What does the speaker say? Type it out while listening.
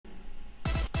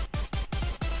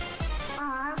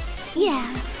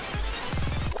Yeah.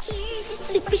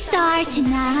 Superstar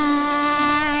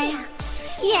tonight.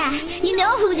 Yeah, you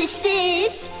know who this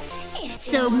is.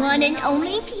 It's the one and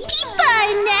only Pippa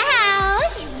in the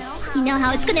house. You know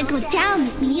how it's gonna go down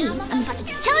with me. I'm about to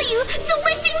tell you, so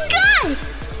listen good.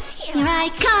 Here I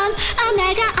come, a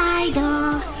mega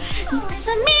idol. Eyes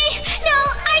on me, no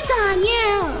eyes on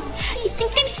you. You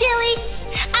think I'm silly?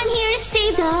 I'm here to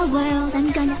save the world.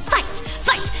 I'm gonna fight,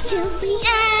 fight till the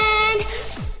end.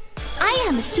 I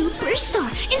am a superstar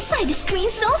inside the screen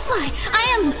so fly. I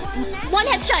am one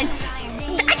head shines.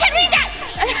 I can't read that.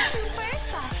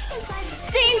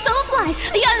 Sing so fly.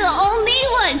 You're the only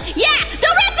one. Yeah, the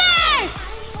Ripper.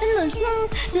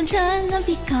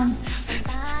 Become.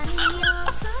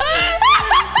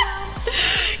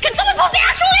 Can someone post the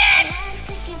actual lyrics?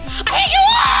 I hate you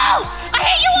all. I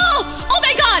hate you all. Oh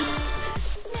my god.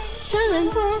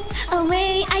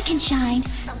 Away I can shine.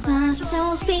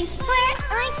 No space where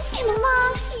I can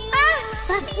belong.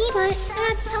 Left me, but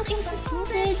that's how things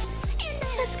unfolded.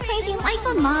 This crazy life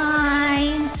of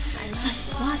mine.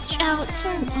 Must watch out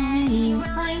for any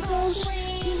rivals to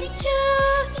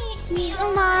keep me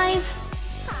alive.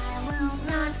 I will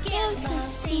not give the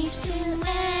stage to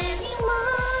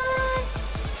anyone.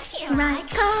 Here I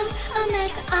come, a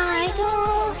mega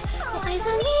idol. No eyes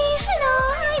on me, no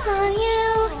eyes on you.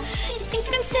 You think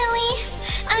I'm silly?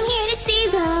 I'm here to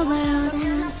save the world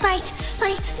and fight,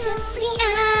 fight till the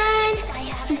end.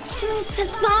 The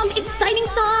bomb exciting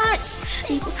thoughts.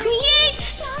 They will create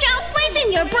strong place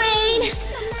in your brain.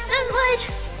 And what?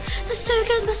 The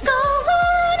circus must go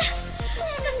on.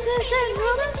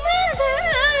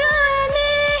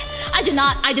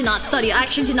 I did not study. I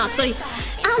actually did not study.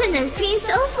 Out in the streets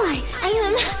so fly.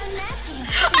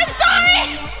 I'm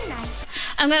sorry!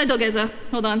 I'm gonna do Geza.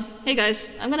 Hold on. Hey guys,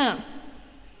 I'm gonna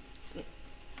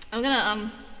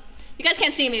you guys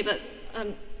can't see me, but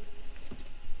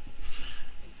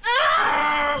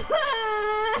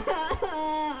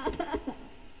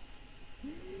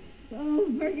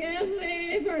oh, forgive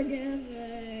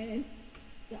me,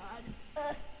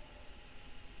 God.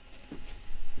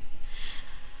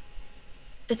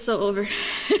 It's so over.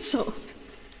 It's so over.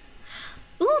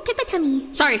 Ooh, Pippa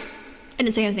tummy. Sorry, I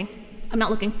didn't say anything. I'm not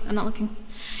looking. I'm not looking.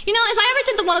 You know, if I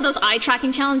ever did one of those eye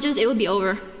tracking challenges, it would be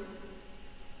over.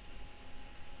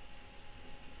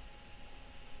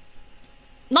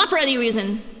 Not for any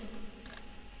reason.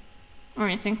 Or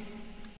anything.